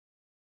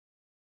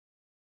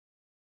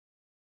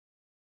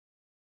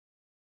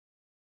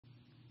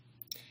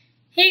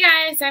Hey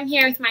guys, I'm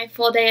here with my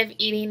full day of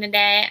eating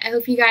today. I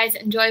hope you guys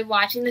enjoyed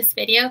watching this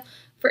video.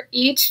 For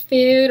each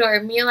food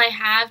or meal I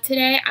have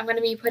today, I'm going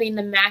to be putting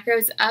the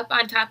macros up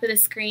on top of the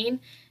screen,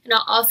 and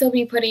I'll also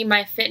be putting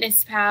my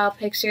FitnessPal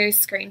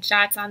pictures,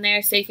 screenshots on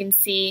there so you can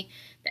see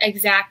the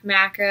exact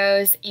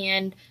macros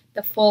and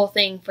the full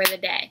thing for the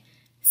day.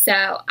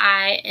 So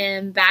I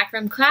am back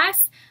from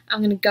class. I'm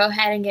going to go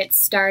ahead and get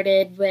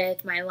started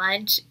with my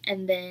lunch,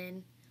 and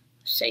then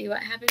I'll show you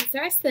what happens the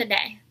rest of the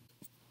day.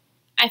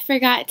 I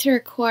forgot to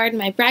record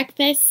my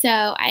breakfast,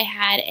 so I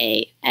had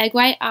an egg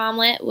white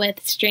omelet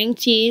with string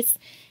cheese,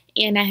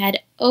 and I had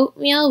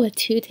oatmeal with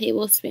 2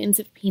 tablespoons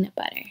of peanut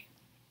butter.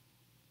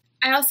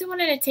 I also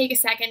wanted to take a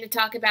second to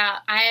talk about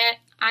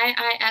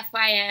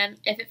IIFYM,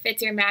 if it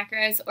fits your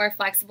macros, or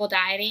flexible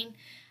dieting.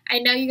 I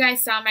know you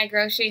guys saw my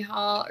grocery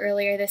haul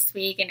earlier this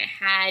week, and it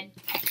had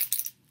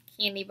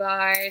candy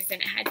bars,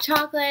 and it had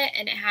chocolate,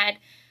 and it had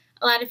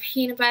a lot of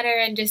peanut butter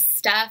and just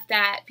stuff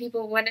that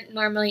people wouldn't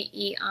normally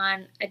eat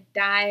on a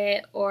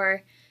diet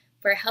or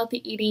for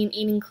healthy eating,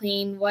 eating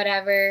clean,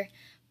 whatever.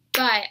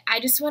 But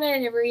I just wanted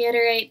to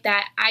reiterate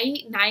that I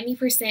eat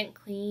 90%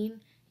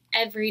 clean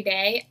every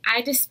day.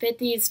 I just fit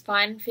these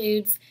fun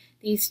foods,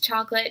 these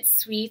chocolate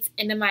sweets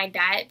into my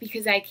diet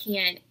because I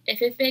can.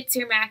 If it fits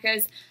your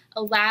macros,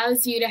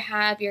 allows you to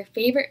have your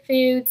favorite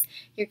foods,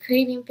 your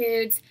craving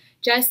foods,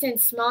 just in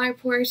smaller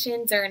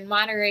portions or in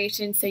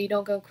moderation so you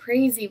don't go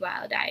crazy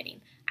while dieting.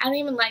 I don't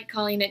even like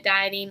calling it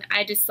dieting.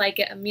 I just like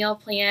it a meal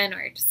plan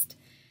or just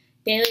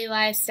daily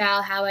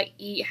lifestyle, how I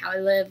eat, how I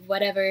live,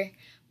 whatever.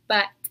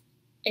 But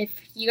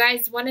if you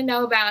guys want to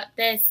know about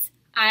this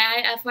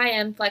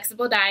IIFYM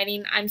flexible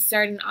dieting, I'm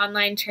starting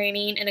online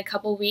training in a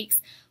couple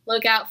weeks.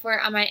 Look out for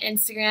it on my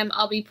Instagram.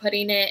 I'll be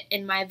putting it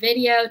in my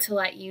video to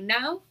let you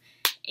know.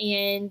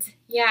 And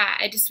yeah,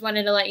 I just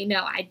wanted to let you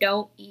know I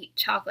don't eat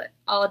chocolate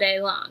all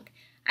day long.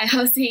 I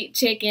also eat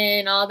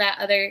chicken, all that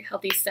other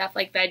healthy stuff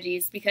like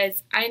veggies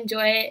because I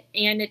enjoy it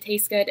and it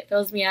tastes good. It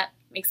fills me up,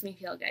 makes me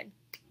feel good.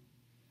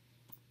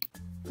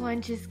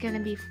 Lunch is going to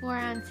be 4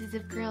 ounces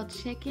of grilled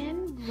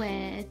chicken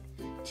with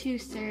 2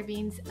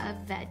 servings of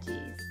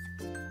veggies.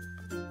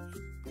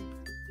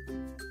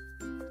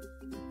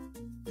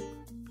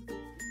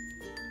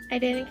 I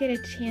didn't get a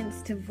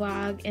chance to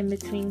vlog in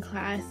between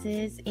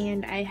classes,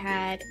 and I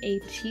had a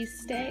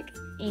cheese stick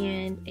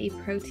and a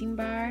protein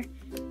bar.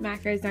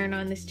 Macros aren't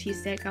on this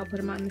cheese stick, I'll put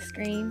them on the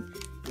screen.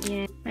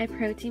 And my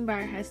protein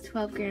bar has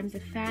 12 grams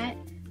of fat,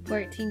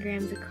 14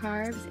 grams of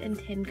carbs, and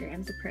 10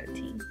 grams of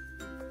protein.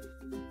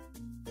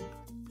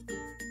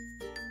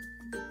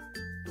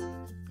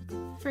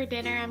 For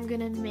dinner, I'm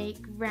gonna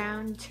make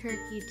ground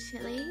turkey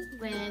chili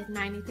with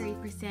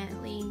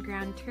 93% lean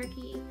ground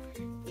turkey,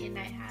 and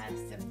I have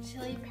some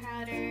chili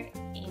powder,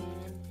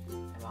 and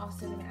I'm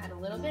also gonna add a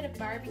little bit of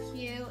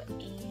barbecue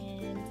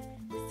and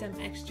some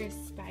extra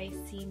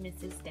spicy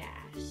Mrs.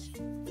 Dash.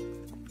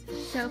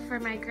 So for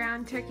my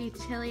ground turkey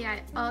chili,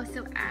 I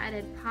also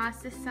added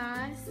pasta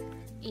sauce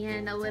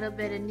and a little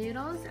bit of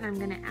noodles, and I'm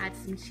gonna add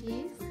some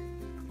cheese.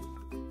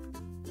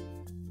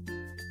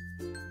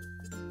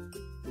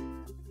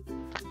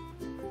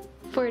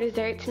 For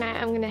dessert tonight,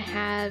 I'm going to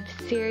have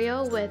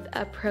cereal with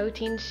a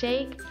protein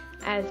shake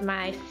as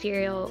my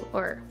cereal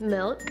or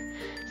milk.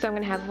 So I'm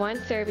going to have 1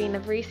 serving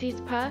of Reese's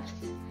Puffs.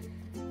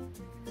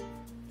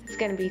 It's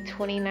going to be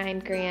 29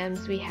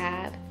 grams. We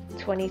have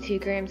 22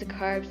 grams of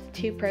carbs,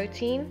 2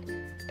 protein,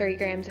 3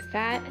 grams of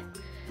fat.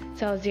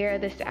 So I'll zero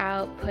this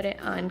out, put it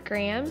on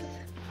grams.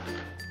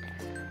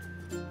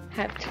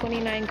 Have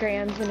 29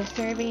 grams in a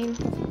serving.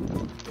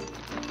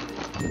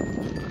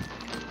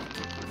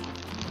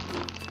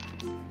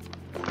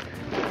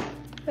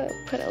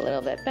 Put a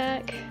little bit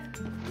back.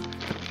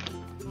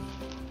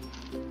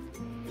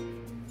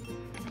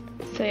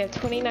 So we have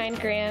 29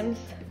 grams.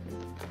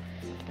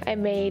 I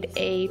made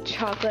a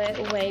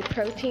chocolate whey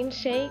protein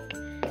shake.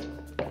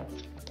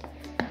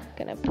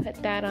 Gonna put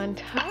that on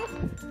top.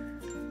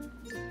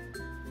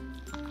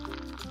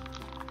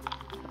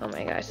 Oh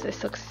my gosh,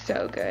 this looks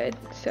so good.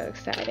 So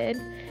excited.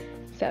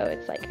 So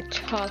it's like a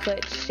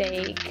chocolate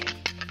shake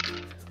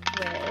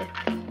with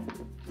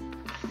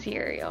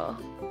cereal.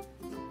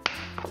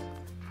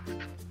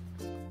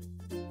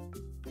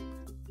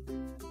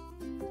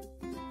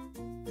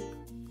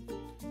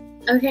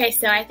 Okay,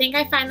 so I think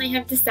I finally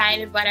have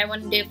decided what I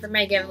want to do for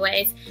my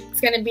giveaways.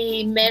 It's going to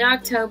be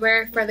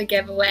mid-October for the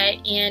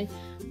giveaway, and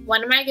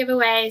one of my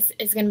giveaways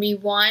is going to be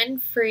 1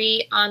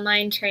 free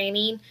online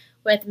training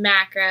with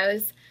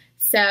macros.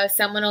 So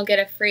someone will get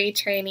a free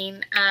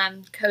training,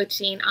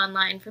 coaching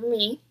online from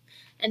me.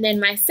 And then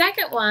my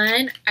second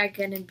one are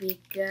going to be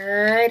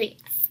goodies.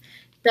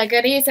 The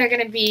goodies are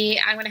going to be,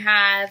 I'm going to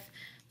have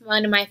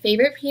one of my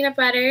favorite peanut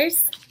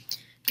butters.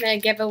 I'm going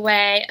to give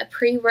away a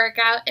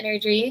pre-workout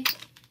energy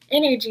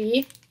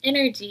amino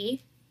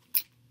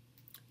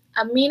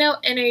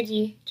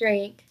energy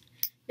drink.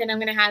 Then I'm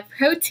going to have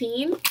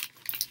protein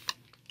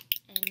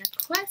and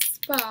a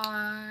Quest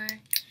bar. I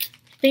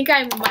think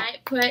I might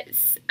put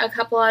a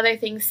couple other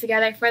things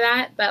together for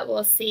that, but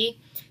we'll see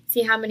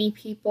how many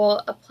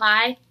people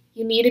apply.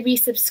 You need to be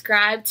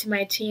subscribed to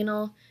my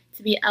channel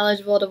to be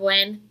eligible to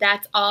win.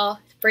 That's all,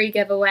 free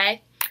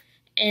giveaway.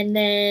 And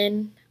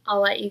then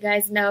I'll let you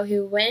guys know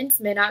who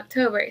wins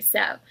mid-October.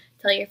 So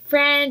tell your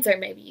friends, or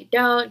maybe you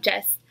don't,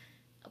 just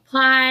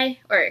apply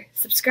or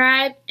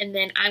subscribe, and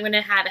then I'm going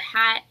to have a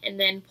hat and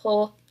then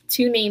pull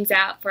 2 names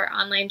out for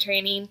online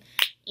training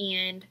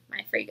and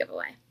my free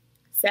giveaway.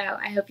 So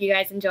I hope you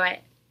guys enjoy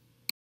it.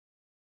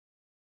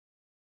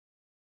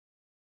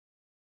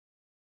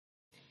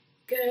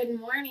 Good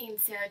morning.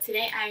 So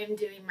today I am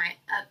doing my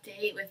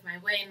update with my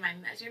weight and my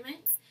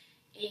measurements,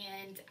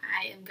 and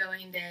I am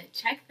going to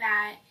check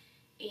that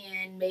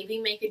and maybe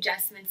make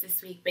adjustments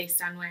this week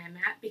based on where I'm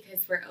at,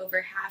 because we're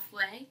over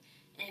halfway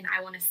and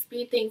I want to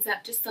speed things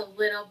up just a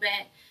little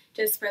bit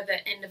just for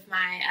the end of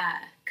my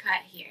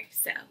cut here.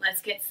 So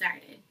let's get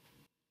started.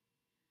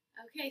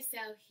 Okay, so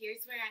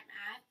here's where I'm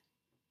at.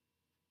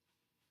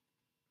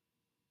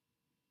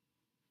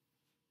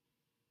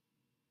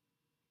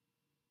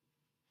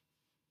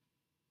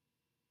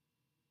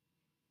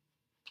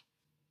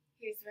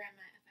 Here's where I'm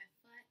at if I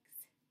flex.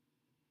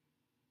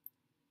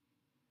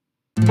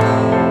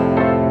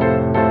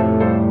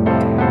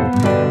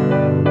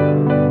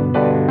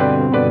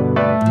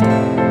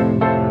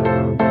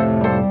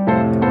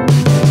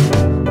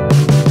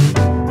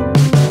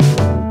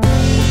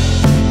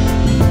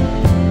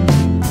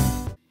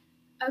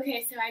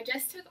 Okay, so I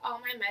just took all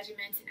my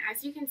measurements, and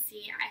as you can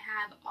see, I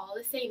have all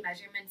the same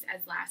measurements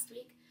as last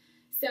week.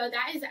 So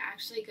that is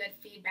actually good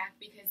feedback,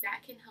 because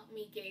that can help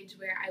me gauge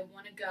where I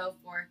want to go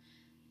for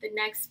the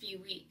next few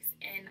weeks.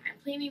 And I'm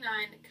planning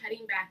on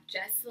cutting back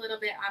just a little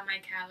bit on my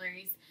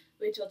calories,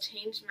 which will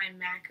change my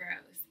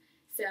macros.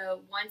 So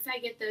once I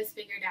get those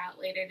figured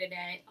out later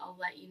today, I'll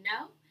let you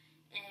know.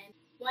 And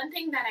one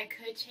thing that I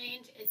could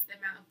change is the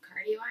amount of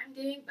cardio I'm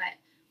doing,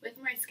 but with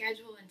my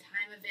schedule and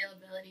time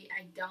availability,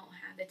 I don't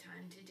have the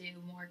time to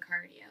do more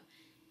cardio.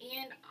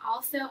 And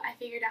also, I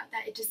figured out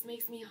that it just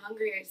makes me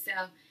hungrier,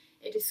 so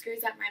it just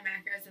screws up my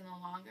macros in the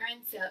long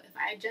run. So if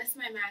I adjust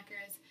my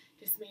macros,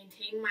 just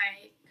maintain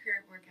my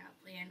current workout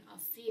plan,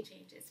 I'll see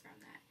changes from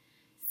that.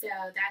 So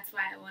that's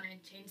why I want to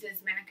change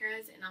those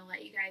macros, and I'll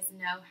let you guys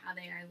know how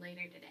they are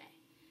later today.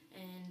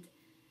 And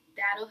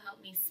that'll help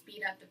me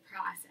speed up the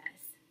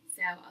process.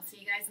 So I'll see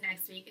you guys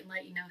next week and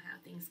let you know how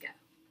things go.